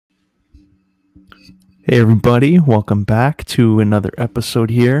Hey everybody, welcome back to another episode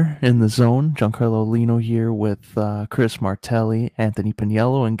here in the zone. Giancarlo Lino here with Chris Martelli, Anthony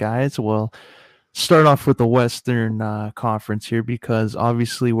Piniello, and guys, we'll start off with the Western Conference here because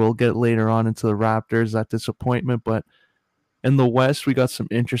obviously we'll get later on into the Raptors, that disappointment, but in the West we got some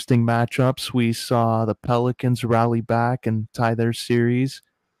interesting matchups. We saw the Pelicans rally back and tie their series.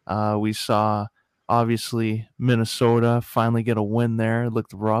 We saw obviously Minnesota finally get a win there. It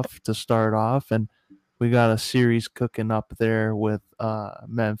looked rough to start off, and we got a series cooking up there with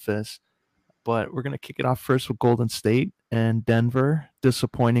Memphis. But we're gonna kick it off first with Golden State and Denver.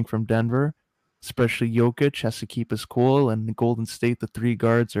 Disappointing from Denver, especially Jokic has to keep his cool, and Golden State, the three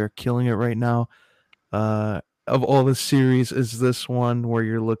guards are killing it right now. Of all the series, is this one where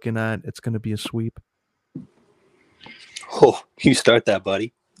you're looking at it's going to be a sweep? Oh, you start that,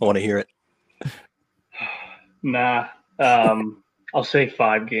 buddy. I want to hear it. Nah, I'll say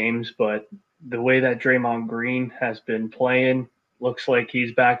 5 games, but the way that Draymond Green has been playing, looks like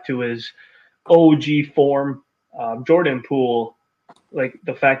he's back to his OG form. Jordan Poole, like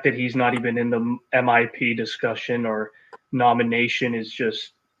the fact that he's not even in the MIP discussion or nomination is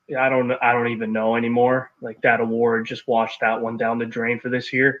just I don't even know anymore. Like that award, just watch that one down the drain for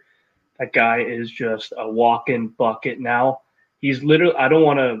this year. That guy is just a walk-in bucket now. He's literally I don't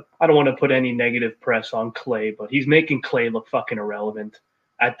want to put any negative press on Clay, but he's making Clay look fucking irrelevant.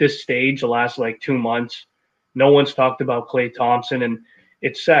 At this stage, the last like 2 months, no one's talked about Clay Thompson, and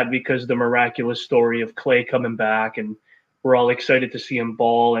it's sad because the miraculous story of Clay coming back, and we're all excited to see him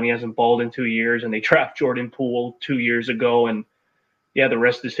ball, and he hasn't balled in 2 years, and they trapped Jordan Poole 2 years ago, and yeah, the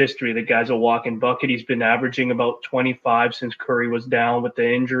rest is history. The guy's a walking bucket. He's been averaging about 25 since Curry was down with the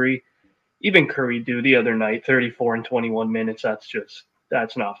injury. Even Curry do the other night, 34 and 21 minutes.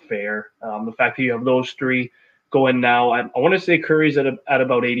 That's not fair. The fact that you have those three going now, I want to say Curry's at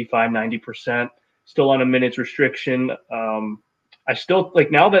about 85, 90%, still on a minutes restriction. I still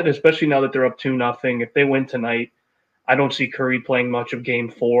like now that, especially now that they're up 2-0, if they win tonight, I don't see Curry playing much of game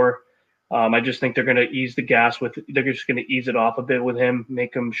four. I just think they're going to ease the gas they're just going to ease it off a bit with him,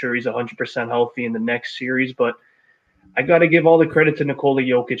 make him sure he's 100% healthy in the next series. But I got to give all the credit to Nikola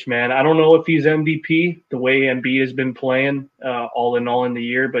Jokic, man. I don't know if he's MVP the way Embiid has been playing all in all in the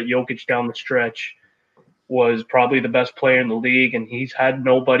year, but Jokic down the stretch was probably the best player in the league, and he's had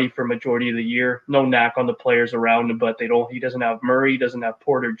nobody for majority of the year. No knack on the players around him, but he doesn't have Murray, he doesn't have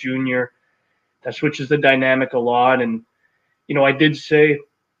Porter Jr. That switches the dynamic a lot. And I did say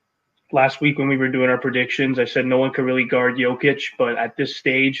last week when we were doing our predictions, I said no one could really guard Jokic, but at this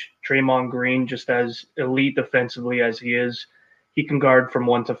stage, Draymond Green, just as elite defensively as he is, he can guard from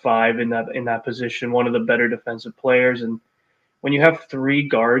 1 to 5 in that position. One of the better defensive players, and when you have three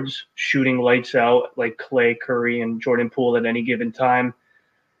guards shooting lights out like Clay, Curry, and Jordan Poole at any given time,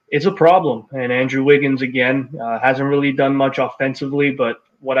 it's a problem. And Andrew Wiggins again hasn't really done much offensively, but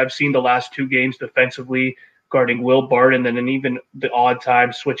what I've seen the last 2 games defensively, guarding Will Barton, and then even the odd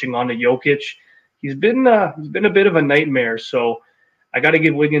time switching on to Jokic, he's been a bit of a nightmare. So I got to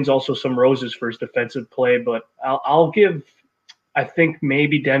give Wiggins also some roses for his defensive play, but I'll give. I think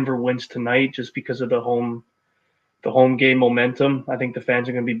maybe Denver wins tonight just because of the home game momentum. I think the fans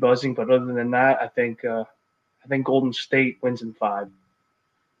are going to be buzzing, but other than that, I think Golden State wins in 5.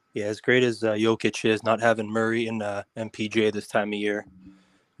 Yeah, as great as Jokic is, not having Murray and MPJ this time of year,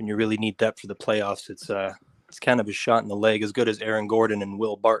 when you really need depth for the playoffs, it's kind of a shot in the leg. As good as Aaron Gordon and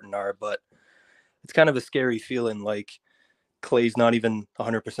Will Barton are, but it's kind of a scary feeling. Like Clay's not even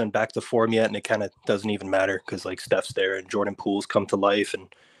 100% back to form yet, and it kind of doesn't even matter because like Steph's there and Jordan Poole's come to life,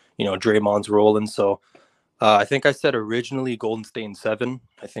 and Draymond's rolling. So I think I said originally Golden State in 7.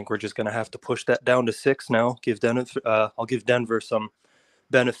 I think we're just gonna have to push that down to 6 now. I'll give Denver some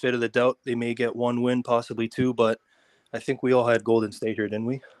benefit of the doubt. They may get 1 win, possibly 2, but I think we all had Golden State here, didn't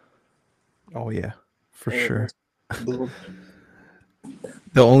we? Oh yeah, for sure.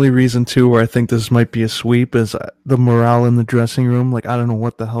 The only reason too where I think this might be a sweep is the morale in the dressing room. Like I don't know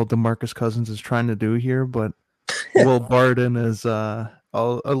what the hell DeMarcus Cousins is trying to do here, but Will Barton is a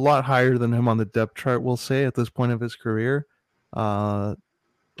lot higher than him on the depth chart. We'll say at this point of his career. Uh,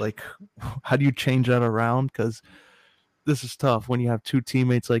 like, how do you change that around? Because this is tough when you have two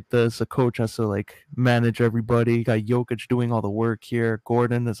teammates like this. A coach has to like manage everybody. You got Jokic doing all the work here.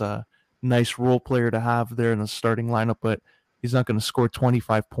 Gordon is a nice role player to have there in the starting lineup, but he's not going to score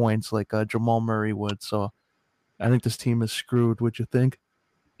 25 points like Jamal Murray would. So I think this team is screwed. Would you think?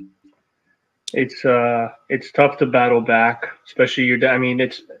 It's tough to battle back, especially I mean,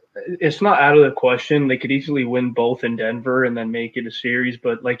 it's not out of the question. They could easily win both in Denver and then make it a series.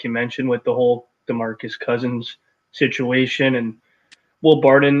 But like you mentioned, with the whole DeMarcus Cousins situation and Will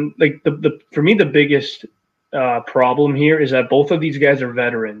Barton, like the for me, the biggest problem here is that both of these guys are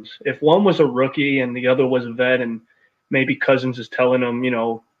veterans. If one was a rookie and the other was a vet, and maybe Cousins is telling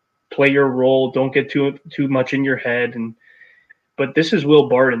him, play your role, don't get too much in your head, but this is Will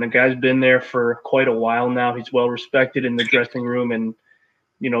Barton. The guy's been there for quite a while now. He's well respected in the dressing room, and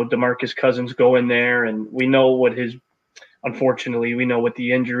DeMarcus Cousins go in there, and we know what his. Unfortunately, we know with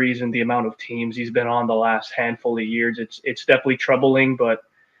the injuries and the amount of teams he's been on the last handful of years, it's definitely troubling. But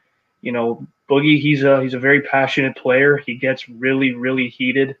Boogie, he's a very passionate player. He gets really, really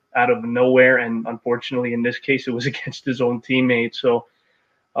heated out of nowhere, and unfortunately, in this case, it was against his own teammates. So,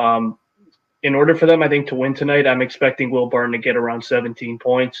 in order for them, I think, to win tonight, I'm expecting Will Barton to get around 17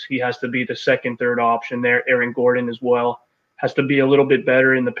 points. He has to be the second, third option there. Aaron Gordon as well has to be a little bit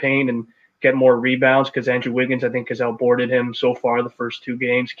better in the paint and get more rebounds, because Andrew Wiggins, I think, has outboarded him so far the first two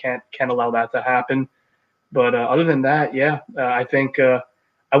games. Can't allow that to happen. But other than that, I think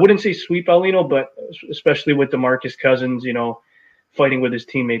I wouldn't say sweep Paulino, but especially with DeMarcus Cousins, fighting with his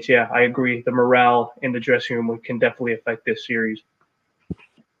teammates. Yeah, I agree. The morale in the dressing room can definitely affect this series.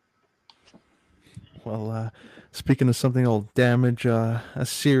 Well, speaking of something that'll damage a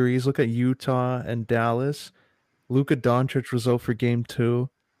series, look at Utah and Dallas. Luka Doncic was out for game 2.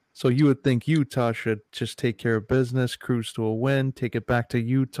 So you would think Utah should just take care of business, cruise to a win, take it back to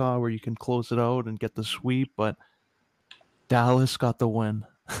Utah where you can close it out and get the sweep. But Dallas got the win.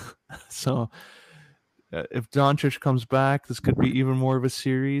 So if Doncic comes back, this could be even more of a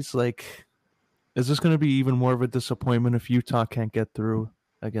series. Like, is this going to be even more of a disappointment if Utah can't get through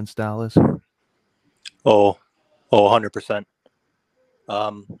against Dallas? Oh, 100%.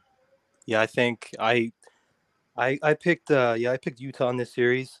 I think I picked Utah in this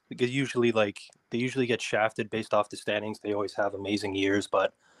series because usually they usually get shafted based off the standings. They always have amazing years,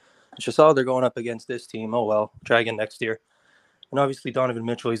 but it's just they're going up against this team. Oh well, try again next year. And obviously Donovan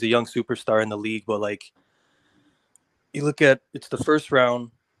Mitchell, he's a young superstar in the league, but you look at it's the first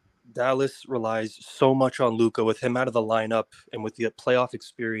round. Dallas relies so much on Luka with him out of the lineup and with the playoff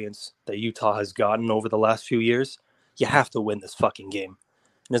experience that Utah has gotten over the last few years. You have to win this fucking game.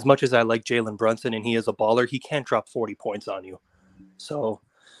 And as much as I like Jalen Brunson and he is a baller, he can't drop 40 points on you. So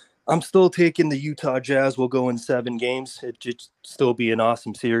I'm still taking the Utah Jazz. Will go in 7 games. It should still be an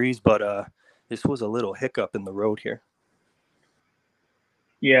awesome series, but this was a little hiccup in the road here.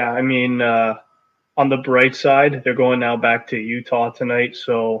 Yeah, I mean, on the bright side, they're going now back to Utah tonight.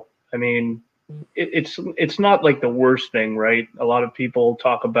 So, I mean, it's not like the worst thing, right? A lot of people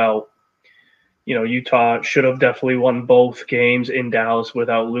talk about, Utah should have definitely won both games in Dallas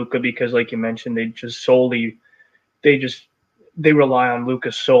without Luka because, like you mentioned, they rely on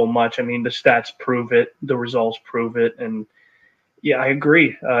Luka so much. I mean, the stats prove it, the results prove it, and yeah, I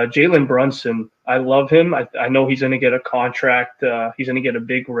agree. Jalen Brunson, I love him. I know he's going to get a contract. He's going to get a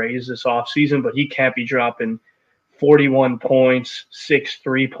big raise this offseason, but he can't be dropping 41 points, 6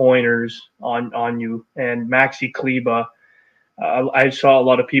 3-pointers on you. And Maxi Kleba, I saw a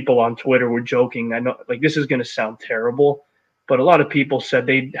lot of people on Twitter were joking. I know, this is going to sound terrible, but a lot of people said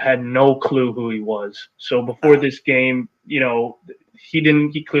they had no clue who he was. So before this game, he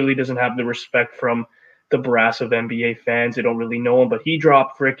clearly doesn't have the respect from the brass of NBA fans. They don't really know him, but he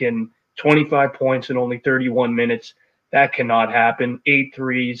dropped freaking 25 points in only 31 minutes. That cannot happen. 8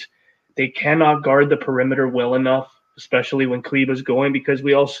 threes. They cannot guard the perimeter well enough, especially when Kleba's going, because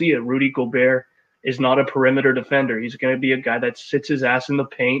we all see it. Rudy Gobert is not a perimeter defender. He's going to be a guy that sits his ass in the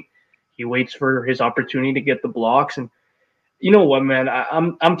paint. He waits for his opportunity to get the blocks. And you know what, man?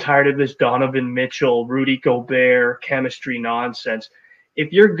 I'm tired of this Donovan Mitchell, Rudy Gobert chemistry nonsense.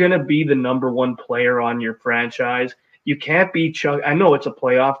 If you're going to be the number one player on your franchise, you can't be Chuck. I know it's a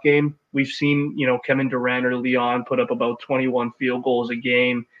playoff game. We've seen, Kevin Durant or Leon put up about 21 field goals a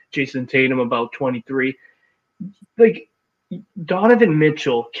game. Jason Tatum about 23. Donovan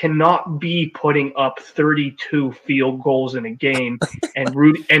Mitchell cannot be putting up 32 field goals in a game and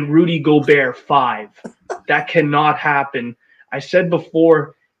Rudy Gobert 5. That cannot happen. I said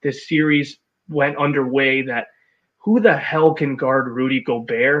before this series went underway that who the hell can guard Rudy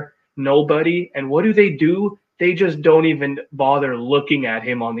Gobert? Nobody. And what do? They just don't even bother looking at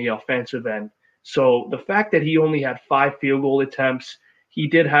him on the offensive end. So the fact that he only had 5 field goal attempts, he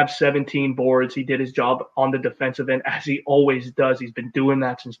did have 17 boards. He did his job on the defensive end, as he always does. He's been doing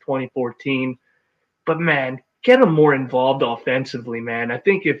that since 2014. But, man, get him more involved offensively, man. I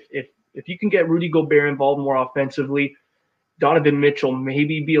think if you can get Rudy Gobert involved more offensively, Donovan Mitchell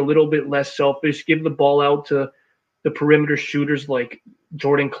maybe be a little bit less selfish, give the ball out to the perimeter shooters like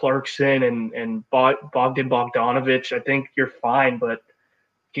Jordan Clarkson and Bogdan Bogdanovic. I think you're fine, but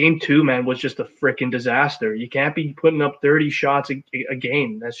Game 2, man, was just a freaking disaster. You can't be putting up 30 shots a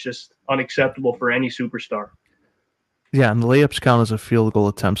game. That's just unacceptable for any superstar. Yeah, and the layups count as a field goal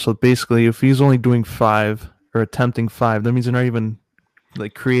attempt. So basically, if he's only doing 5 or attempting 5, that means they're not even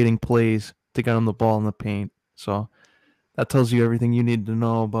like creating plays to get him the ball in the paint. So that tells you everything you need to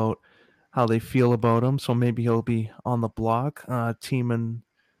know about how they feel about him. So maybe he'll be on the block. Team and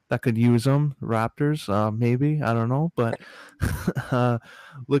that could use him, Raptors, maybe, I don't know. But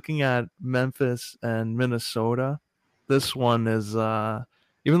looking at Memphis and Minnesota, this one is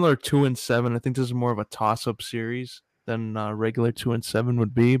even though they're 2-7, I think this is more of a toss-up series than regular 2-7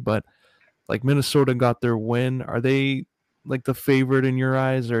 would be. But like Minnesota got their win, are they like the favorite in your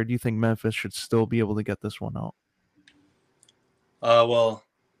eyes, or do you think Memphis should still be able to get this one out? Well,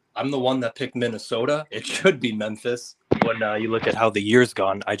 I'm the one that picked Minnesota. It should be Memphis. When you look at how the year's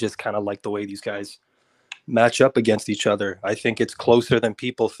gone, I just kind of like the way these guys match up against each other. I think it's closer than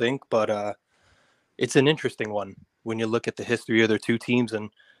people think, but it's an interesting one when you look at the history of their two teams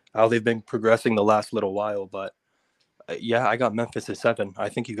and how they've been progressing the last little while. But yeah, I got Memphis at 7. I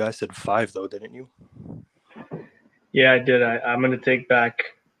think you guys said 5, though, didn't you? Yeah, I did. I'm going to take back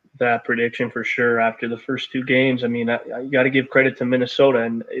that prediction for sure after the first 2 games. I mean, I got to give credit to Minnesota,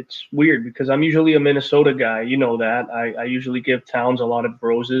 and it's weird because I'm usually a Minnesota guy. You know that. I usually give Towns a lot of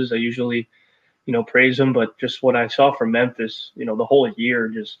roses. I usually, praise him, but just what I saw from Memphis, the whole year,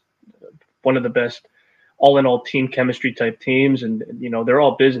 just one of the best all-in-all team chemistry type teams, and they're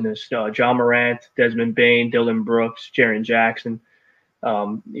all business. Ja Morant, Desmond Bane, Dylan Brooks, Jaren Jackson.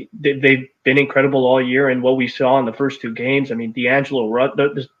 They've been incredible all year, and what we saw in the first 2 games. I mean, D'Angelo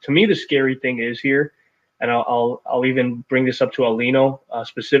Russell. To me, the scary thing is here, and I'll even bring this up to Alino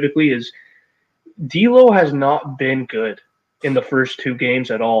specifically, is D'Lo has not been good in the first 2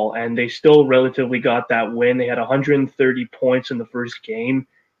 games at all, and they still relatively got that win. They had 130 points in the first game,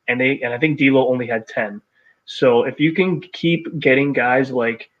 and I think D'Lo only had 10. So if you can keep getting guys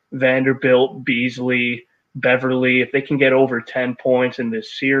like Vanderbilt, Beasley, Beverly, if they can get over 10 points in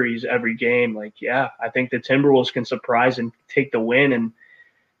this series every game, I think the Timberwolves can surprise and take the win. And,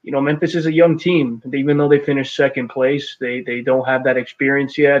 Memphis is a young team. Even though they finished second place, they don't have that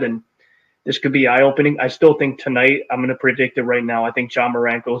experience yet. And this could be eye-opening. I still think tonight, I'm going to predict it right now, I think Ja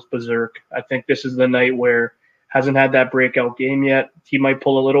Morant goes berserk. I think this is the night where hasn't had that breakout game yet. He might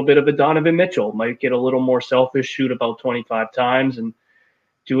pull a little bit of a Donovan Mitchell, might get a little more selfish, shoot about 25 times, and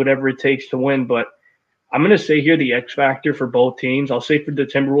do whatever it takes to win. But I'm going to say here the X factor for both teams. I'll say for the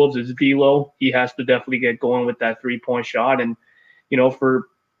Timberwolves is D'Lo. He has to definitely get going with that 3-point shot. And,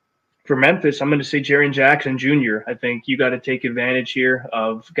 for Memphis, I'm going to say Jaren Jackson Jr. I think you got to take advantage here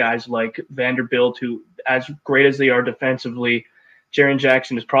of guys like Vanderbilt, who, as great as they are defensively, Jaren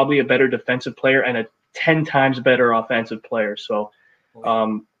Jackson is probably a better defensive player and a 10 times better offensive player. So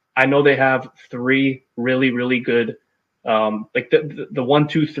I know they have 3 really, really good, like the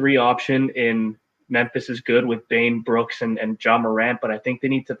 1-2-3 option in Memphis is good with Bane, Brooks, and Ja Morant, but I think they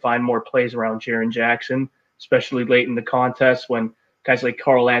need to find more plays around Jaren Jackson, especially late in the contest when guys like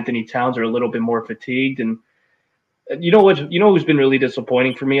Karl-Anthony Towns are a little bit more fatigued. And you know who's been really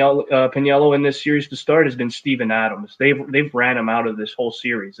disappointing for me, Piniello, in this series to start has been Steven Adams. They've ran him out of this whole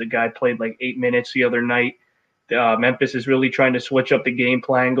series. The guy played like 8 minutes the other night. Memphis is really trying to switch up the game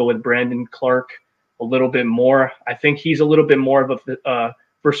plan, go with Brandon Clark a little bit more. I think he's a little bit more of a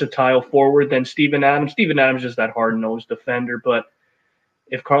versatile forward than Steven Adams. Steven Adams is just that hard-nosed defender, but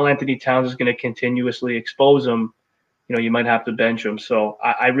if Karl-Anthony Towns is going to continuously expose him, you might have to bench him. So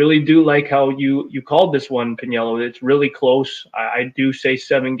I really do like how you called this one, Piniello. It's really close. I do say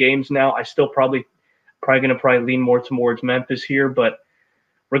 7 games now. I still probably going to lean more towards Memphis here, but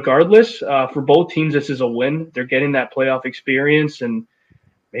regardless, for both teams, this is a win. They're getting that playoff experience, and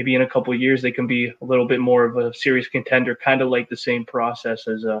maybe in a couple of years they can be a little bit more of a serious contender, kind of like the same process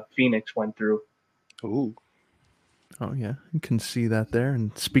as Phoenix went through. Ooh. Oh, yeah, you can see that there.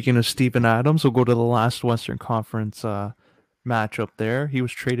 And speaking of Steven Adams, we'll go to the last Western Conference matchup there. He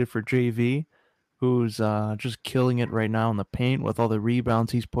was traded for JV, who's just killing it right now in the paint with all the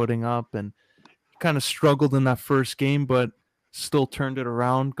rebounds he's putting up. And he kind of struggled in that first game, but still turned it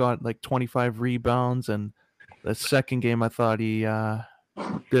around, got like 25 rebounds. And the second game, I thought he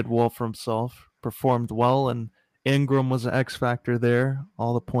did well for himself, performed well. And Ingram was an X factor there,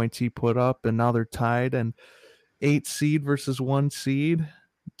 all the points he put up. And now they're tied. And 8 seed versus 1 seed.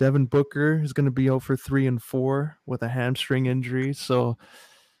 Devin Booker is going to be out for 3 and 4 with a hamstring injury. So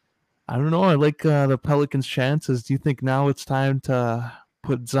I don't know. I like the Pelicans' chances. Do you think now it's time to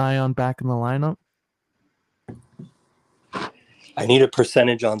put Zion back in the lineup? I need a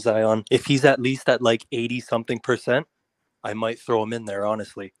percentage on Zion. If he's at least at like 80-something%, I might throw him in there,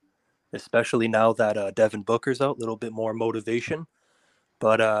 honestly, especially now that Devin Booker's out, a little bit more motivation.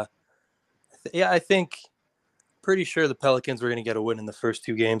 But I think pretty sure the Pelicans were going to get a win in the first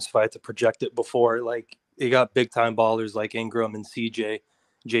 2 games if I had to project it before. Like, they got big-time ballers like Ingram and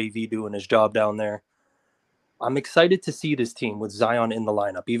JV doing his job down there. I'm excited to see this team with Zion in the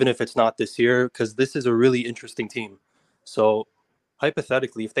lineup, even if it's not this year, because this is a really interesting team. So,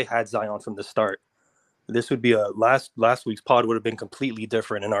 hypothetically, if they had Zion from the start, this would be last week's pod would have been completely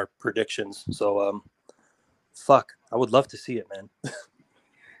different in our predictions. So, I would love to see it, man.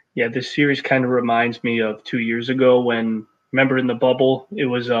 Yeah, this series kind of reminds me of 2 years ago when, remember in the bubble, it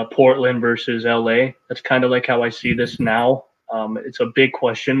was Portland versus LA. That's kind of like how I see this now. It's a big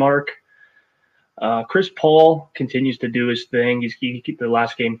question mark. Chris Paul continues to do his thing. He the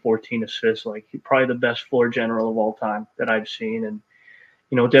last game 14 assists, like probably the best floor general of all time that I've seen. And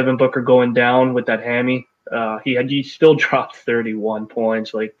Devin Booker going down with that hammy. He still dropped 31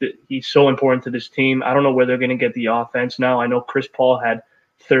 points. Like he's so important to this team. I don't know where they're going to get the offense now. I know Chris Paul had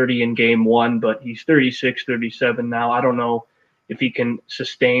 30 in game 1, but he's 36, 37 now. I don't know if he can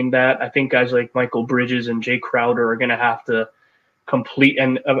sustain that. I think guys like Michael Bridges and Jay Crowder are going to have to complete,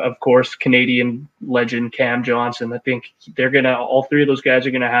 and of course Canadian legend Cam Johnson. I think all 3 of those guys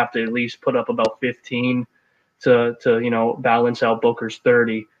are gonna have to at least put up about 15 to balance out Booker's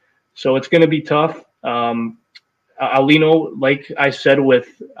 30. So it's gonna be tough. Alino, like I said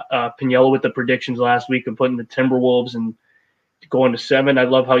with Piniella with the predictions last week of putting the Timberwolves and going to 7. I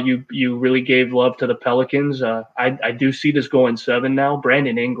love how you really gave love to the Pelicans. I do see this going 7 now.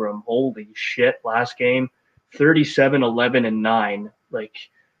 Brandon Ingram, holy shit, last game. 37, 11, and 9. Like,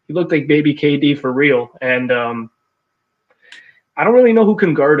 he looked like baby KD for real. And I don't really know who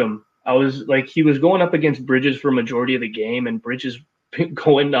can guard him. He was going up against Bridges for a majority of the game, and Bridges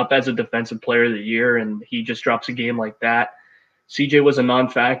going up as a defensive player of the year, and he just drops a game like that. CJ was a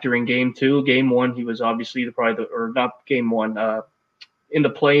non-factor in game 2. Game 1, he was obviously not game 1. In the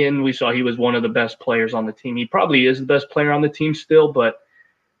play-in, we saw he was one of the best players on the team. He probably is the best player on the team still, but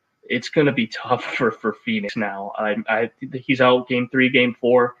it's going to be tough for Phoenix now. He's out game 3, game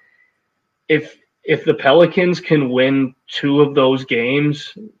 4. If the Pelicans can win 2 of those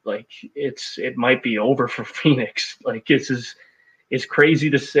games, like it might be over for Phoenix. Like it's crazy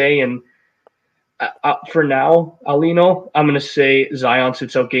to say. And for now, Alino, I'm going to say Zion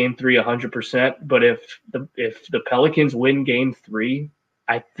sits out game 3 100%. But if the Pelicans win game 3,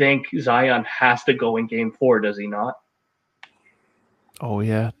 I think Zion has to go in game 4. Does he not? Oh,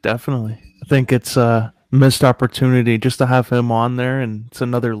 yeah, definitely. I think it's a missed opportunity just to have him on there, and it's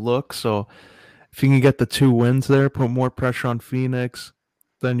another look. So if you can get the 2 wins there, put more pressure on Phoenix,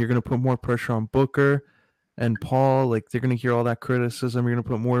 then you're going to put more pressure on Booker and Paul. Like, they're going to hear all that criticism. You're going to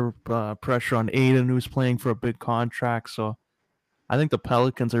put more pressure on Aiden, who's playing for a big contract. So I think the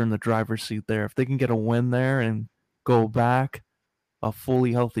Pelicans are in the driver's seat there. If they can get a win there and go back a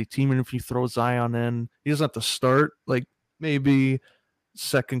fully healthy team, and if you throw Zion in, he doesn't have to start. Like, maybe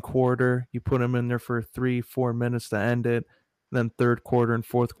second quarter, you put him in there for 3-4 minutes to end it. Then third quarter and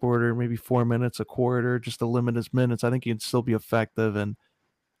fourth quarter, maybe 4 minutes a quarter, just to limit his minutes. I think he'd still be effective. And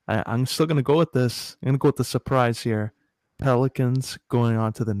I'm still going to go with this. I'm going to go with the surprise here. Pelicans going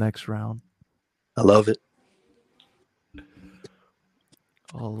on to the next round. I love it.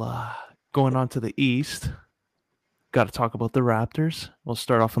 Well, going on to the East, got to talk about the Raptors. We'll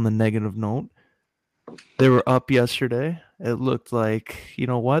start off on the negative note. They were up yesterday. It looked like, you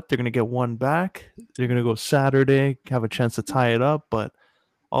know what, they're going to get 1 back. They're going to go Saturday, have a chance to tie it up. But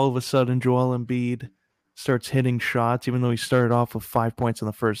all of a sudden, Joel Embiid starts hitting shots, even though he started off with 5 points in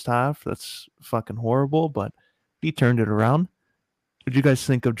the first half. That's fucking horrible, but he turned it around. What did you guys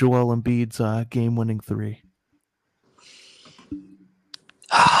think of Joel Embiid's game-winning 3?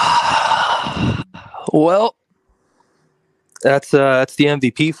 Well, that's the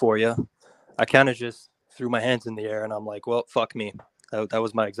MVP for you. I kind of just threw my hands in the air and I'm like, well, fuck me. That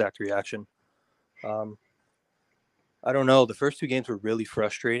was my exact reaction. I don't know. The first 2 games were really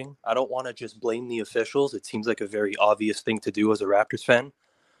frustrating. I don't want to just blame the officials. It seems like a very obvious thing to do as a Raptors fan.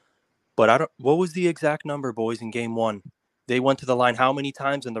 But what was the exact number, boys, in game 1? They went to the line how many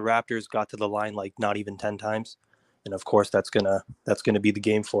times, and the Raptors got to the line like not even 10 times. And of course, that's gonna be the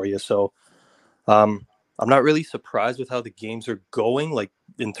game for you. So I'm not really surprised with how the games are going, like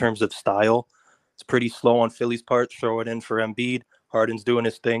in terms of style. It's pretty slow on Philly's part. Throw it in for Embiid. Harden's doing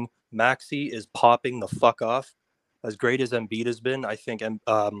his thing. Maxey is popping the fuck off. As great as Embiid has been, I think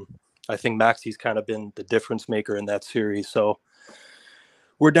Maxey's kind of been the difference maker in that series. So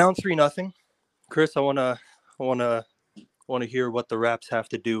we're down 3-0. Chris, I wanna hear what the Raps have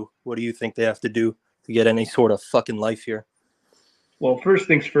to do. What do you think they have to do to get any sort of fucking life here? Well, first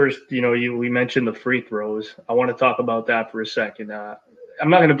things first, we mentioned the free throws. I want to talk about that for a second. I'm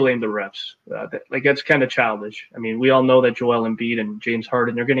not going to blame the refs. That's kind of childish. I mean, we all know that Joel Embiid and James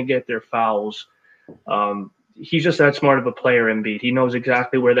Harden, they're going to get their fouls. He's just that smart of a player, Embiid. He knows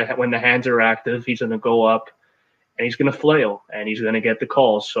exactly when the hands are active, he's going to go up and he's going to flail and he's going to get the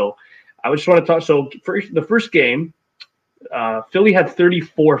calls. So I just want to talk. So for the first game, Philly had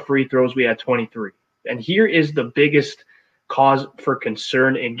 34 free throws. We had 23. And here is the biggest cause for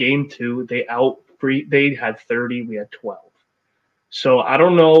concern in game 2. They had 30. We had 12. So I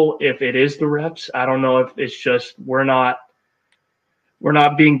don't know if it is the refs. I don't know if it's just we're not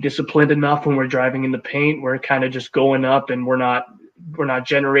being disciplined enough when we're driving in the paint. We're kind of just going up and we're not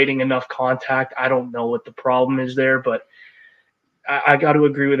generating enough contact. I don't know what the problem is there, but I got to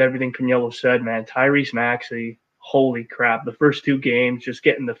agree with everything Piniello said, man. Tyrese Maxey, holy crap. The first 2 games, just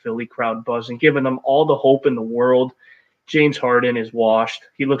getting the Philly crowd buzzing, giving them all the hope in the world. James Harden is washed.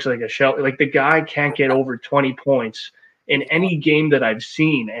 He looks like a shell. Like, the guy can't get over 20 points in any game that I've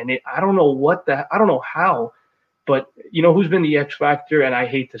seen. And I don't know how, but who's been the X factor? And I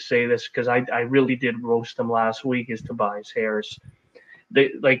hate to say this because I really did roast him last week, is Tobias Harris. I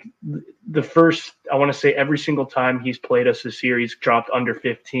want to say every single time he's played us this year, he's dropped under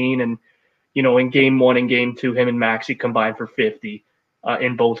 15. And, in game 1 and game 2, him and Maxey combined for 50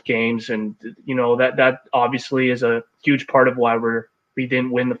 in both games. And, that obviously is a huge part of why we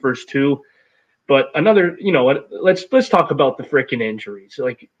didn't win the first 2. But another, let's talk about the freaking injuries.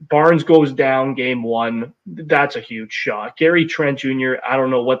 Like, Barnes goes down game 1. That's a huge shot. Gary Trent Jr., I don't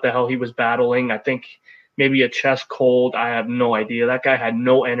know what the hell he was battling. I think maybe a chest cold. I have no idea. That guy had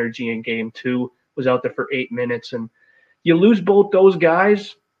no energy in game 2, was out there for 8 minutes. And you lose both those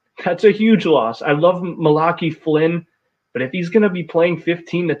guys, that's a huge loss. I love Malachi Flynn, but if he's going to be playing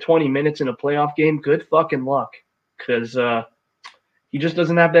 15 to 20 minutes in a playoff game, good fucking luck, because he just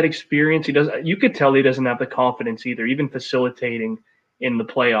doesn't have that experience. You could tell he doesn't have the confidence either, even facilitating in the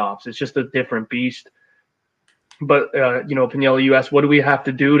playoffs. It's just a different beast. But, Piniello, you asked, what do we have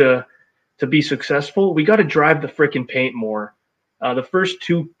to do to be successful? We got to drive the freaking paint more. The first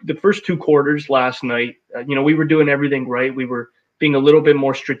two quarters last night, we were doing everything right. We were being a little bit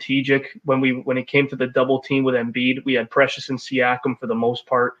more strategic when it came to the double team with Embiid. We had Precious and Siakam for the most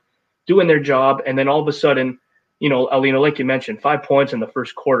part doing their job. And then all of a sudden, Alino, like you mentioned, 5 points in the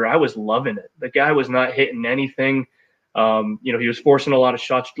first quarter. I was loving it. The guy was not hitting anything. He was forcing a lot of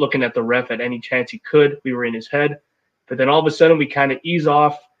shots, looking at the ref at any chance he could. We were in his head. But then all of a sudden we kind of ease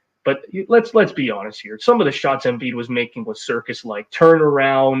off. But let's be honest here. Some of the shots Embiid was making was circus-like. Turn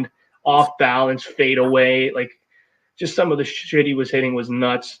around, off balance, fade away. Like, just some of the shit he was hitting was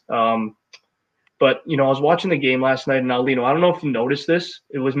nuts. But, I was watching the game last night, and Alino, I don't know if you noticed this.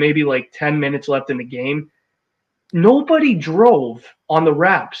 It was maybe like 10 minutes left in the game. Nobody drove on the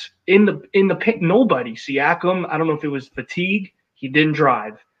Raps in the paint. Nobody. Siakam, I don't know if it was fatigue. He didn't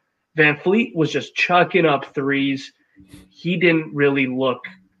drive. Van Fleet was just chucking up threes. He didn't really look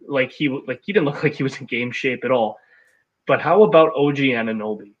like he didn't look like he was in game shape at all. But how about OG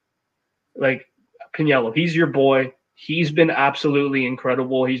Anunoby? Like, Piniello, he's your boy. He's been absolutely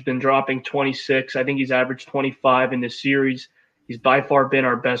incredible. He's been dropping 26. I think he's averaged 25 in this series. He's by far been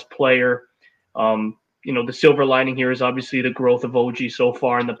our best player. The silver lining here is obviously the growth of OG so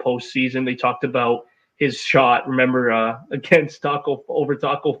far in the postseason. They talked about his shot, remember, against Taco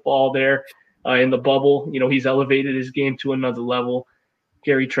Fall there in the bubble. He's elevated his game to another level.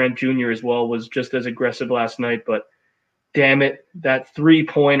 Gary Trent Jr. as well was just as aggressive last night, but damn it, that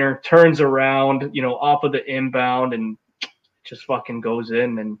 3-pointer turns around, off of the inbound and just fucking goes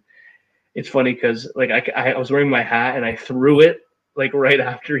in. And it's funny because, like, I was wearing my hat and I threw it, like, right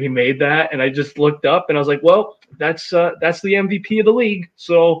after he made that. And I just looked up and I was like, well, that's the MVP of the league.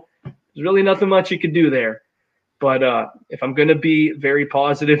 So there's really nothing much you could do there. But if I'm going to be very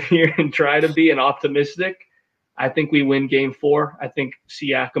positive here and try to be an optimistic, I think we win game 4. I think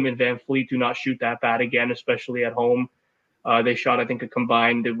Siakam and Van Fleet do not shoot that bad again, especially at home. They shot, I think, a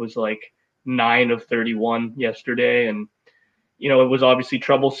combined, it was like 9 of 31 yesterday. And, it was obviously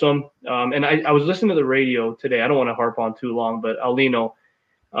troublesome. And I was listening to the radio today. I don't want to harp on too long, but Alino,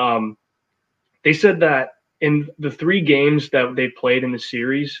 they said that in the 3 games that they played in the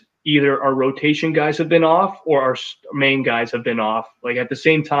series, either our rotation guys have been off or our main guys have been off. Like, at the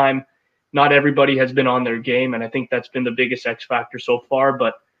same time, not everybody has been on their game, and I think that's been the biggest X factor so far.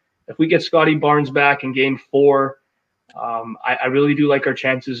 But if we get Scotty Barnes back in game 4, I really do like our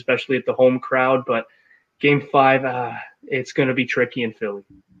chances, especially at the home crowd. But game 5, it's going to be tricky in Philly.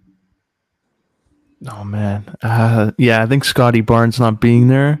 Oh, man. I think Scotty Barnes not being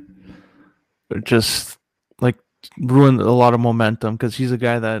there just, like, ruined a lot of momentum because he's a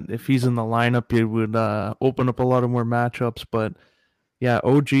guy that if he's in the lineup, it would open up a lot of more matchups. But yeah,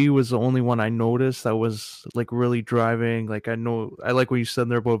 OG was the only one I noticed that was like really driving. Like I know I like what you said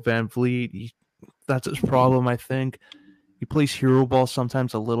there about Van Vliet. That's his problem, I think. He plays hero ball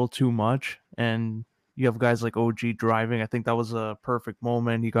sometimes a little too much, and you have guys like OG driving. I think that was a perfect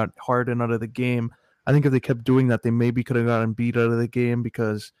moment. He got Harden out of the game. I think if they kept doing that, they maybe could have gotten beat out of the game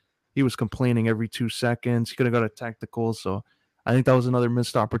because he was complaining every 2 seconds. He could have got a tactical. So I think that was another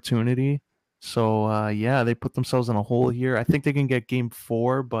missed opportunity. So yeah, they put themselves in a hole here. I think they can get game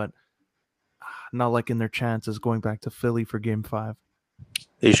 4, but not liking their chances going back to Philly for game 5.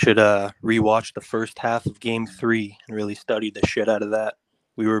 They should rewatch the first half of game 3 and really study the shit out of that.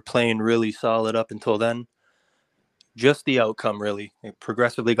 We were playing really solid up until then. Just the outcome, really. It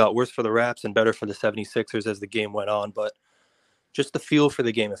progressively got worse for the Raps and better for the 76ers as the game went on. But just the feel for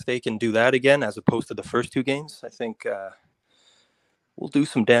the game, if they can do that again as opposed to the first 2 games, I think we'll do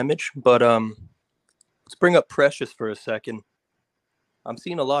some damage. But let's bring up Precious for a second. I'm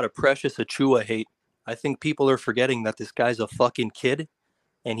seeing a lot of Precious Achiuwa hate. I think people are forgetting that this guy's a fucking kid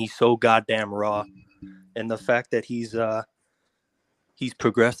and he's so goddamn raw. And the fact that he's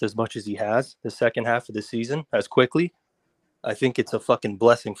progressed as much as he has the second half of the season as quickly, I think it's a fucking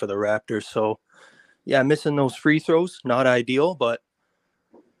blessing for the Raptors. So, yeah, missing those free throws, not ideal, but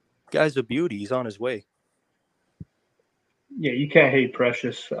guy's a beauty. He's on his way. Yeah, you can't hate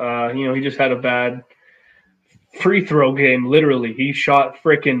Precious. He just had a bad free throw game. Literally, he shot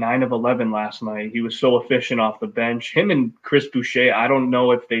freaking 9 of 11 last night. He was so efficient off the bench. Him and Chris Boucher, I don't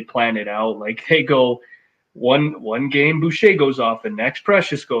know if they plan it out. Like they go one game, Boucher goes off, the next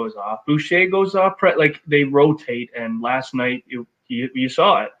Precious goes off, Boucher goes off. Like they rotate. And last night you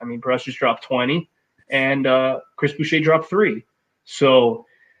saw it. I mean, Precious dropped 20, and Chris Boucher dropped 3. So.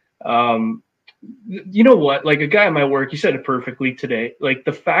 You know what? Like a guy at my work, you said it perfectly today. Like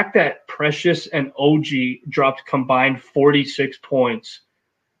the fact that Precious and OG dropped combined 46 points,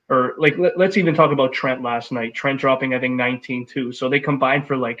 or like let's even talk about Trent last night. Trent dropping, I think, 19 too. So they combined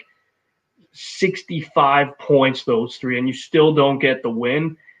for like 65 points, those 3, and you still don't get the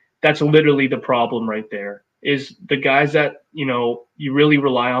win. That's literally the problem right there. Is the guys that you really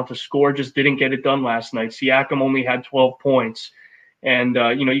rely on to score just didn't get it done last night. Siakam only had 12 points. And,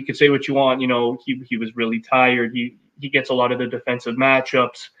 you could say what you want. He was really tired. He gets a lot of the defensive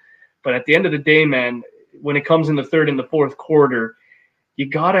matchups. But at the end of the day, man, when it comes in the third and the fourth quarter, you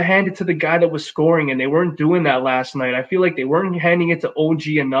got to hand it to the guy that was scoring. And they weren't doing that last night. I feel like they weren't handing it to OG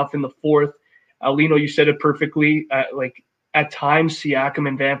enough in the fourth. Lino, you said it perfectly. Like at times, Siakam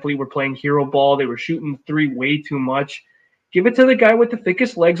and Van Vliet were playing hero ball. They were shooting 3 way too much. Give it to the guy with the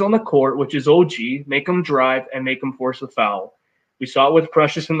thickest legs on the court, which is OG. Make him drive and make him force a foul. We saw it with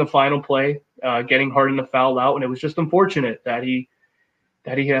Precious in the final play, getting Harden to foul out, and it was just unfortunate that he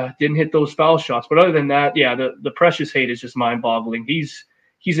didn't hit those foul shots. But other than that, yeah, the Precious hate is just mind-boggling.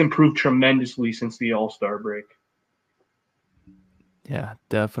 He's improved tremendously since the All-Star break. Yeah,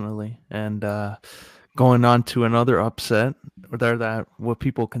 definitely. And going on to another upset, that what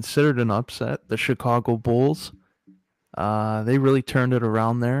people considered an upset, the Chicago Bulls. They really turned it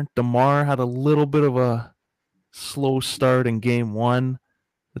around there. DeMar had a little bit of a slow start in game 1.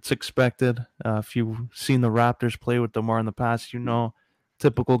 It's expected. If you've seen the Raptors play with DeMar in the past,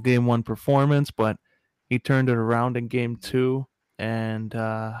 typical game 1 performance, but he turned it around in game 2. And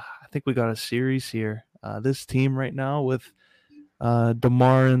I think we got a series here. This team right now with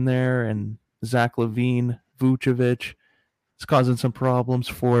DeMar in there and Zach LaVine, Vucevic, it's causing some problems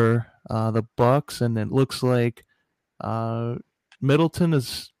for the Bucks. And it looks like Middleton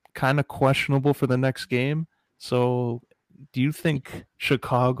is kind of questionable for the next game. So do you think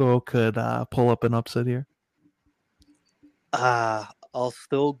Chicago could pull up an upset here? I'll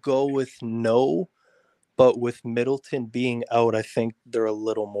still go with no, but with Middleton being out, I think they're a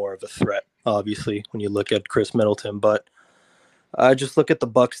little more of a threat, obviously, when you look at Chris Middleton. But I just look at the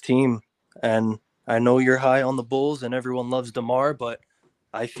Bucks team, and I know you're high on the Bulls and everyone loves DeMar, but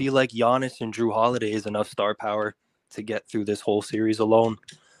I feel like Giannis and Drew Holiday is enough star power to get through this whole series alone.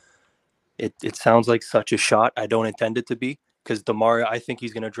 It sounds like such a shot. I don't intend it to be, because DeMar, I think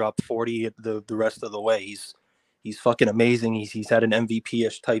he's going to drop 40 the rest of the way. He's fucking amazing. He's had an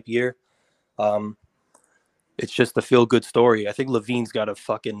MVP-ish type year. It's just a feel-good story. I think LaVine's got to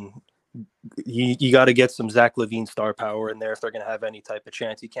fucking you got to get some Zach LaVine star power in there if they're going to have any type of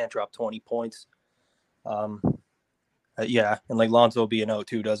chance. He can't drop 20 points. Yeah, and like Lonzo being out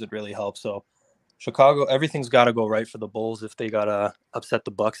too doesn't really help. So Chicago, everything's got to go right for the Bulls if they got to upset the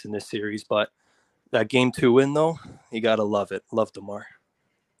Bucks in this series. But that game 2 win, though, you got to love it. Love DeMar.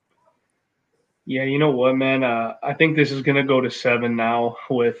 Yeah, you know what, man? I think this is gonna go to 7 now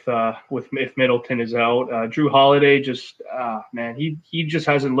with if Middleton is out. Drew Holiday just man, he just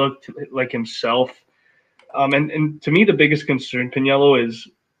hasn't looked like himself. And to me, the biggest concern, Piniello, is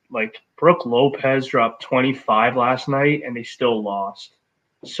like Brooke Lopez dropped 25 last night and they still lost.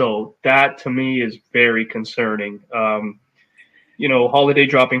 So that to me is very concerning. Holiday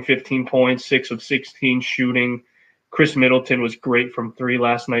dropping 15 points, 6 of 16 shooting. Chris Middleton was great from three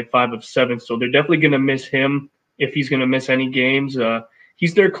last night, 5 of 7. So they're definitely going to miss him if he's going to miss any games.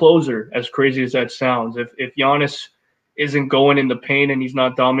 He's their closer, as crazy as that sounds. If Giannis isn't going in the paint and he's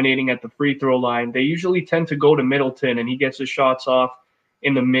not dominating at the free throw line, they usually tend to go to Middleton and he gets his shots off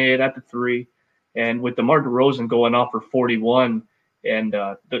in the mid at the three. And with DeMar DeRozan going off for 41, and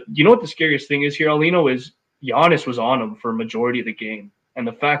you know what the scariest thing is here, Alino, is Giannis was on him for a majority of the game. And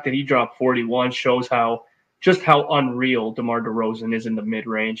the fact that he dropped 41 shows how unreal DeMar DeRozan is in the mid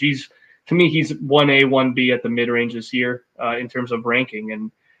range. To me, he's 1A, 1B at the mid range this year in terms of ranking.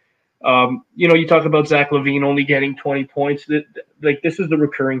 And you talk about Zach LaVine only getting 20 points. This is the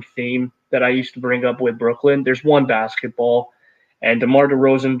recurring theme that I used to bring up with Brooklyn. There's one basketball, and DeMar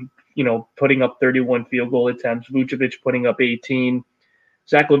DeRozan, putting up 31 field goal attempts, Vucevic putting up 18.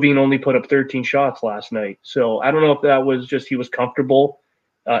 Zach LaVine only put up 13 shots last night. So I don't know if that was just he was comfortable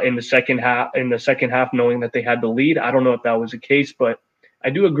in the second half, knowing that they had the lead. I don't know if that was the case, but I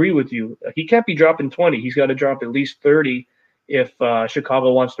do agree with you. He can't be dropping 20. He's got to drop at least 30 if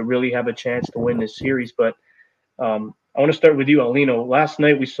Chicago wants to really have a chance to win this series. But I want to start with you, Alino. Last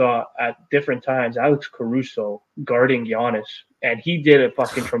night we saw at different times Alex Caruso guarding Giannis, and he did a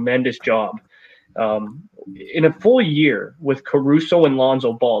fucking tremendous job. In a full year with Caruso and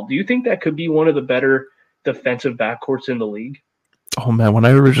Lonzo Ball, do you think that could be one of the better defensive backcourts in the league? Oh man, when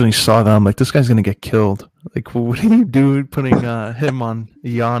I originally saw that, I'm like, this guy's gonna get killed. Like, what do you do putting him on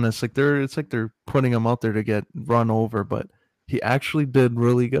Giannis? Like, it's like they're putting him out there to get run over, but he actually did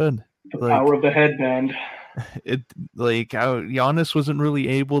really good. The power of the headband. Giannis wasn't really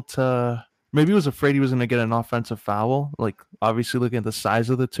able to. Maybe he was afraid he was gonna get an offensive foul. Like, obviously, looking at the size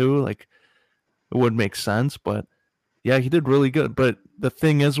of the two, like it would make sense, but yeah, he did really good. But the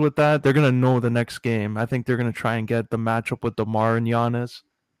thing is with that, they're going to know the next game. I think they're going to try and get the matchup with DeMar and Giannis.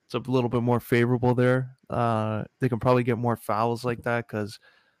 It's a little bit more favorable there. They can probably get more fouls like that because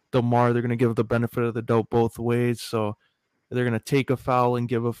DeMar, they're going to give the benefit of the doubt both ways. So they're going to take a foul and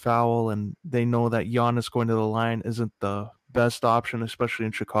give a foul, and they know that Giannis going to the line isn't the best option, especially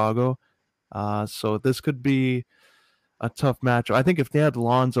in Chicago. So this could be a tough match. I think if they had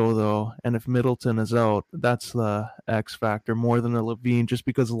Lonzo, though, and if Middleton is out, that's the X factor more than a LaVine, just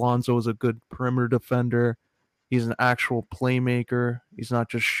because Lonzo is a good perimeter defender. He's an actual playmaker. He's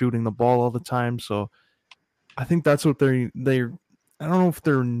not just shooting the ball all the time. So I think that's what they're I don't know if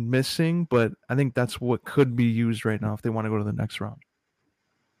they're missing, but I think that's what could be used right now if they want to go to the next round.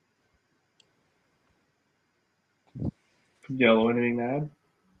 Yellow, anything to add?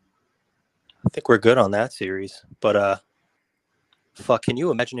 I think we're good on that series. But fuck, can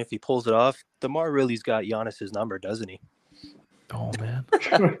you imagine if he pulls it off? DeMar really's got Giannis's number, doesn't he? Oh, man.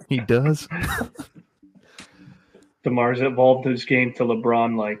 He does. DeMar's evolved his game to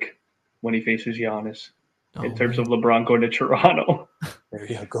LeBron like when he faces Giannis in terms of LeBron going to Toronto. There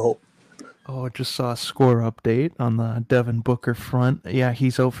you go. Oh, I just saw a score update on the Devin Booker front. Yeah,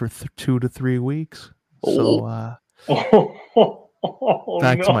 he's out for 2 to 3 weeks. So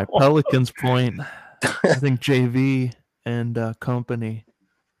back to my Pelicans point. I think JV and company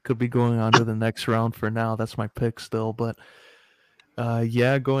could be going on to the next round for now. That's my pick still. But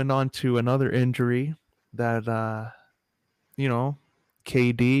going on to another injury that,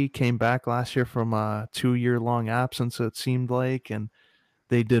 KD came back last year from a 2-year-long absence, it seemed like, and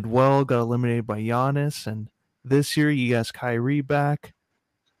they did well, got eliminated by Giannis. And this year, you guys Kyrie back.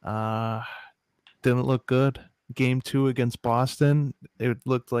 Didn't look good. Game 2 against Boston, it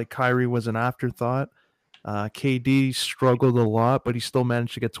looked like Kyrie was an afterthought. KD struggled a lot, but he still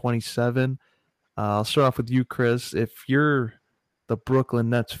managed to get 27. I'll start off with you, Chris. If you're the Brooklyn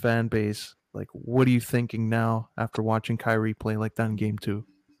Nets fan base, like, what are you thinking now after watching Kyrie play like that in Game 2?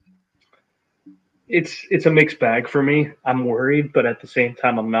 It's a mixed bag for me. I'm worried, but at the same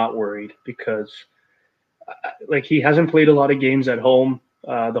time, I'm not worried because, he hasn't played a lot of games at home.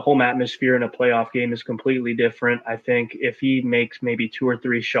 The home atmosphere in a playoff game is completely different. I think if he makes maybe 2 or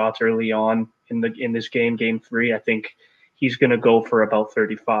 3 shots early on in this game, Game 3, I think he's going to go for about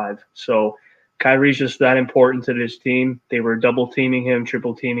 35. So Kyrie's just that important to this team. They were double teaming him,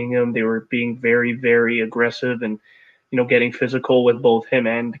 triple teaming him. They were being very, very aggressive and, getting physical with both him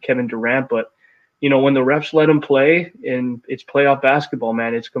and Kevin Durant. But when the refs let him play and it's playoff basketball,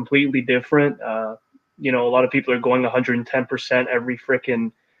 man, it's completely different. A lot of people are going 110%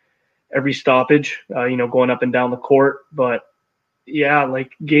 every stoppage, going up and down the court. But yeah,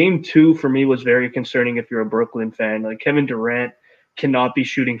 like game 2 for me was very concerning if you're a Brooklyn fan. Like Kevin Durant cannot be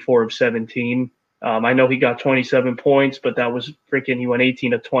shooting 4 of 17. I know he got 27 points, but that was he went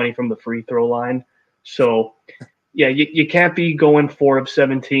 18 of 20 from the free throw line. So yeah, you can't be going 4 of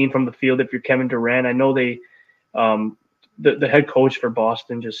 17 from the field if you're Kevin Durant. I know the head coach for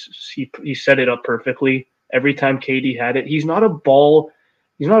Boston he set it up perfectly. Every time KD had it, he's not a ball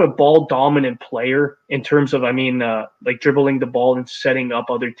dominant player in terms of, like dribbling the ball and setting up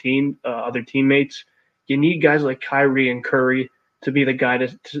other teammates. You need guys like Kyrie and Curry to be the guy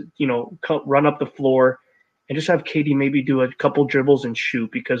to run up the floor and just have KD maybe do a couple dribbles and shoot,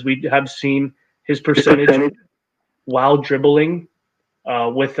 because we have seen his percentage while dribbling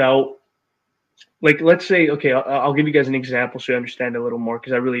without, like, let's say, okay, I'll give you guys an example so you understand a little more,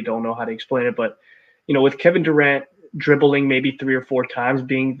 because I really don't know how to explain it. But, with Kevin Durant dribbling maybe 3 or 4 times,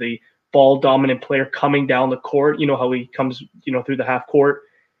 being the ball dominant player coming down the court, how he comes, through the half court.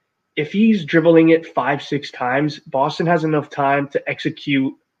 If he's dribbling it 5-6 times, Boston has enough time to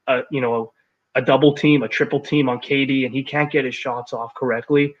execute a double team, a triple team on KD, and he can't get his shots off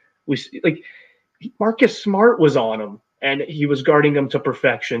correctly. Marcus Smart was on him, and he was guarding him to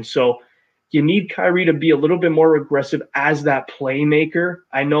perfection. So you need Kyrie to be a little bit more aggressive as that playmaker.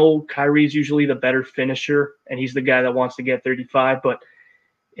 I know Kyrie's usually the better finisher, and he's the guy that wants to get 35. But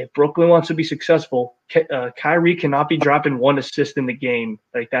if Brooklyn wants to be successful, Kyrie cannot be dropping 1 assist in the game.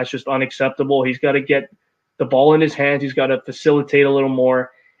 Like, that's just unacceptable. He's got to get the ball in his hands. He's got to facilitate a little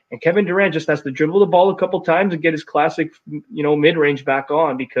more. And Kevin Durant just has to dribble the ball a couple times and get his classic, mid-range back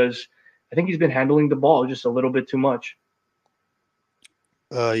on, because I think he's been handling the ball just a little bit too much.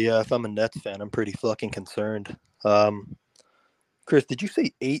 Yeah, if I'm a Nets fan, I'm pretty fucking concerned. Chris, did you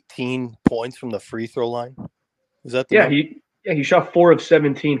say 18 points from the free throw line? Was that the number? He shot 4 of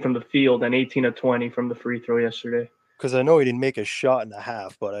 17 from the field and 18 of 20 from the free throw yesterday. Because I know he didn't make a shot and a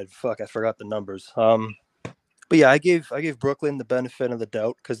half, but I forgot the numbers. But yeah, I gave Brooklyn the benefit of the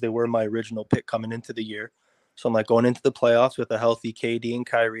doubt because they were my original pick coming into the year. So I'm like, going into the playoffs with a healthy KD and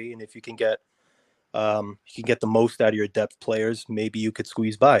Kyrie, and if you can get the most out of your depth players, maybe you could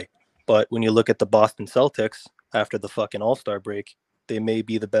squeeze by. But when you look at the Boston Celtics after the fucking All-Star break, they may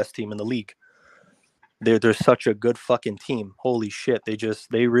be the best team in the league. They're such a good fucking team. Holy shit.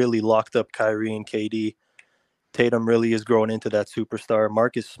 They really locked up Kyrie and KD. Tatum really is growing into that superstar.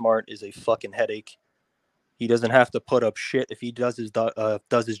 Marcus Smart is a fucking headache. He doesn't have to put up shit. If he does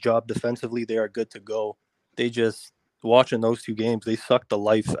his job defensively, they are good to go. They just, watching those 2 games, they sucked the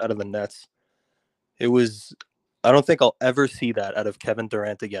life out of the Nets. I don't think I'll ever see that out of Kevin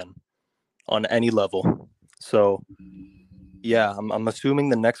Durant again on any level. So yeah, I'm assuming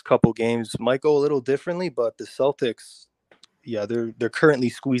the next couple games might go a little differently, but the Celtics, yeah, they're currently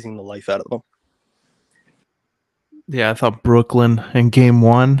squeezing the life out of them. Yeah, I thought Brooklyn in game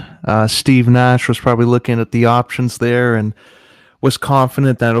 1, Steve Nash was probably looking at the options there and was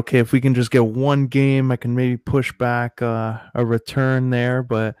confident that, okay, if we can just get 1 game, I can maybe push back a return there,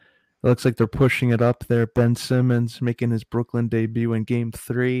 but it looks like they're pushing it up there. Ben Simmons making his Brooklyn debut in game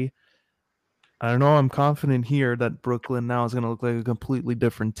 3. I don't know. I'm confident here that Brooklyn now is going to look like a completely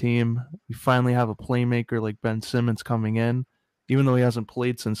different team. We finally have a playmaker like Ben Simmons coming in. Even though he hasn't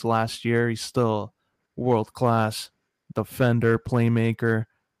played since last year, he's still world-class defender, playmaker.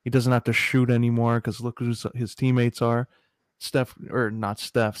 He doesn't have to shoot anymore because look who his teammates are. Seth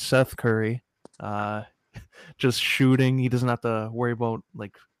Curry. Just shooting. He doesn't have to worry about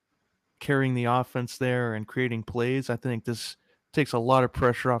like carrying the offense there and creating plays. I think this takes a lot of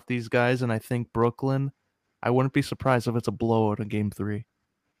pressure off these guys, and I think Brooklyn, I wouldn't be surprised if it's a blowout in game 3.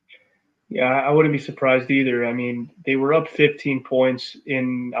 Yeah, I wouldn't be surprised either. I mean, they were up 15 points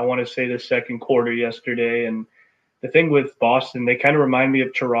in, I want to say, the second quarter yesterday. And the thing with Boston, they kind of remind me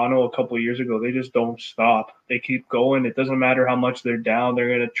of Toronto a couple of years ago. They just don't stop. They keep going. It doesn't matter how much they're down. They're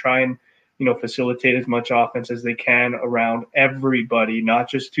going to try and, facilitate as much offense as they can around everybody, not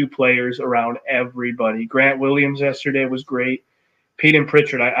just 2 players, around everybody. Grant Williams yesterday was great. Peyton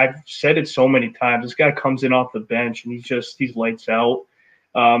Pritchard, I've said it so many times. This guy comes in off the bench and he's lights out.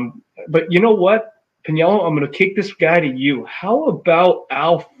 But you know what, Piniello, I'm going to kick this guy to you. How about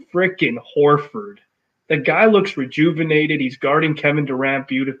Al frickin' Horford? The guy looks rejuvenated. He's guarding Kevin Durant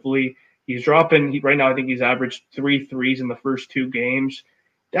beautifully. He's dropping right now. I think he's averaged 3 threes in the first 2 games.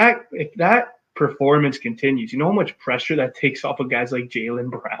 If that performance continues, you know how much pressure that takes off of guys like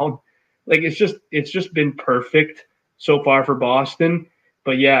Jaylen Brown. Like it's just been perfect so far for Boston.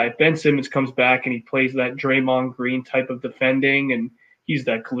 But yeah, if Ben Simmons comes back and he plays that Draymond Green type of defending and he's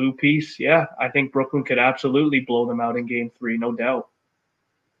that glue piece, yeah, I think Brooklyn could absolutely blow them out in game 3, no doubt.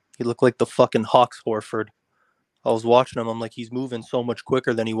 He looked like the fucking Hawks Horford. I was watching him. I'm like, he's moving so much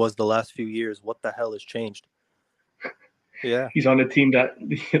quicker than he was the last few years. What the hell has changed? Yeah. He's on a team that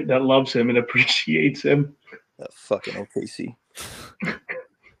loves him and appreciates him. That fucking OKC.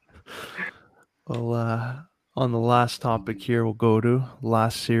 Well, on the last topic here, we'll go to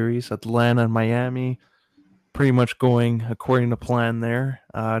last series, Atlanta and Miami. Pretty much going according to plan there.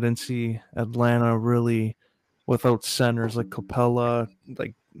 I didn't see Atlanta really without centers like Capella,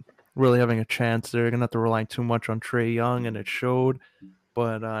 like really having a chance. They're going to have to rely too much on Trae Young, and it showed.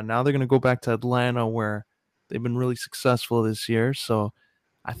 But now they're going to go back to Atlanta where they've been really successful this year. So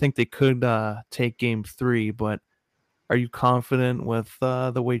I think they could take game 3. But are you confident with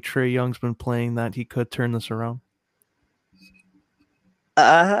the way Trae Young's been playing that he could turn this around?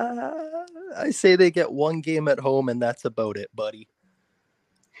 I say they get one game at home, and that's about it, buddy.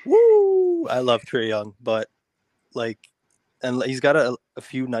 Woo! I love Trae Young, but and he's got a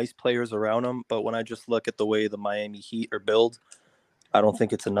few nice players around him. But when I just look at the way the Miami Heat are built, I don't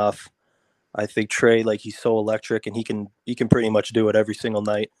think it's enough. I think Trae, he's so electric, and he can pretty much do it every single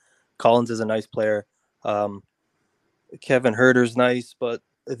night. Collins is a nice player. Kevin Huerter's nice, but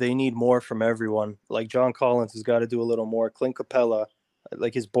they need more from everyone. Like John Collins has got to do a little more. Clint Capella,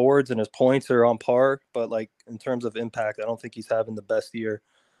 his boards and his points are on par, but in terms of impact, I don't think he's having the best year.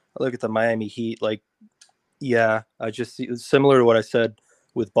 I look at the Miami Heat, yeah, I just see similar to what I said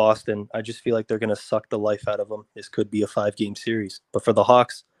with Boston. I just feel like they're going to suck the life out of them. This could be a 5-game series, but for the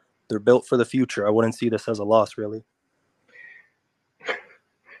Hawks, they're built for the future. I wouldn't see this as a loss, really.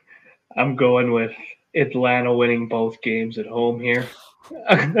 I'm going with Atlanta winning both games at home here.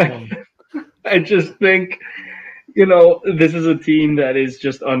 I just think, this is a team that is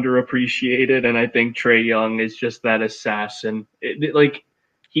just underappreciated, and I think Trae Young is just that assassin.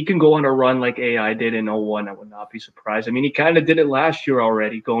 He can go on a run like AI did in 01. I would not be surprised. I mean, he kind of did it last year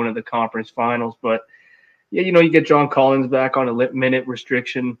already, going to the conference finals. But, yeah, you get John Collins back on a minute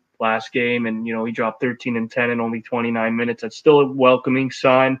restriction last game, and, he dropped 13 and 10 in only 29 minutes. That's still a welcoming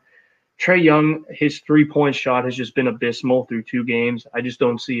sign. Trae Young, his three-point shot has just been abysmal through 2 games. I just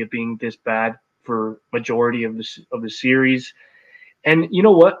don't see it being this bad for majority of the series. And you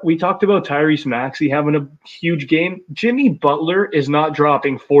know what? We talked about Tyrese Maxey having a huge game. Jimmy Butler is not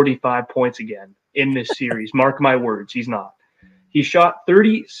dropping 45 points again in this series. Mark my words, he's not. He shot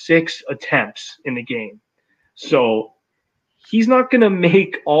 36 attempts in the game. So he's not going to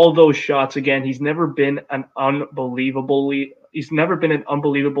make all those shots again. He's never been an unbelievable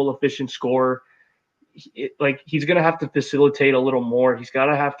efficient scorer. He's going to have to facilitate a little more. He's got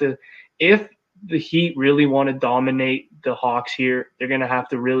to have to, if the Heat really want to dominate the Hawks here, they're going to have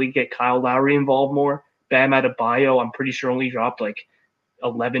to really get Kyle Lowry involved more. Bam Adebayo, I'm pretty sure only dropped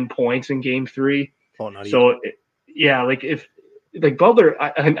 11 points in game 3. Oh, not so even. If Butler,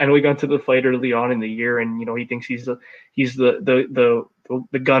 I know he got to the fight early on in the year, and he thinks he's the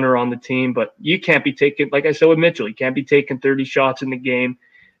gunner on the team, but you can't be taking, like I said with Mitchell, you can't be taking 30 shots in the game.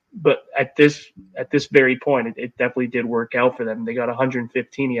 But at this very point, it definitely did work out for them. They got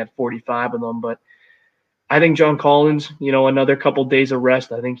 115. He had 45 of them. But I think John Collins, another couple days of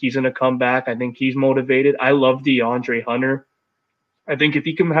rest, I think he's going to come back. I think he's motivated. I love DeAndre Hunter. I think if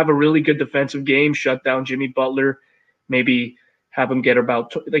he can have a really good defensive game, shut down Jimmy Butler, maybe have him get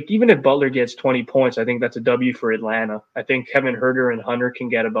about even if Butler gets 20 points, I think that's a W for Atlanta. I think Kevin Huerter and Hunter can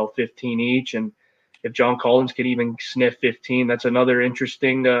get about 15 each, and if John Collins could even sniff 15, that's another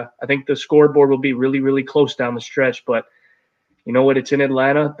interesting. I think the scoreboard will be really, really close down the stretch. But you know what? It's in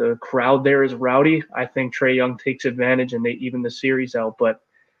Atlanta. The crowd there is rowdy. I think Trae Young takes advantage and they even the series out. But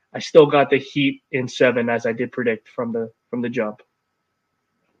I still got the Heat in 7, as I did predict from the jump.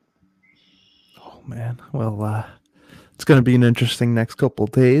 Oh man, well, it's going to be an interesting next couple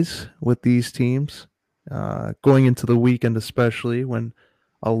of days with these teams, going into the weekend, especially when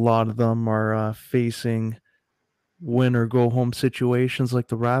a lot of them are facing win or go home situations like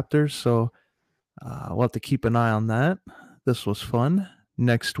the Raptors. So we'll have to keep an eye on that. This was fun.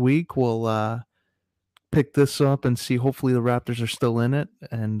 Next week, we'll pick this up and see. Hopefully the Raptors are still in it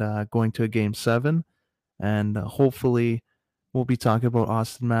and going to a game 7. And hopefully we'll be talking about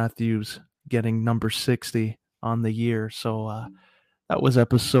Austin Matthews getting number 60 on the year. So that was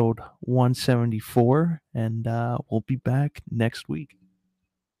episode 174, and we'll be back next week.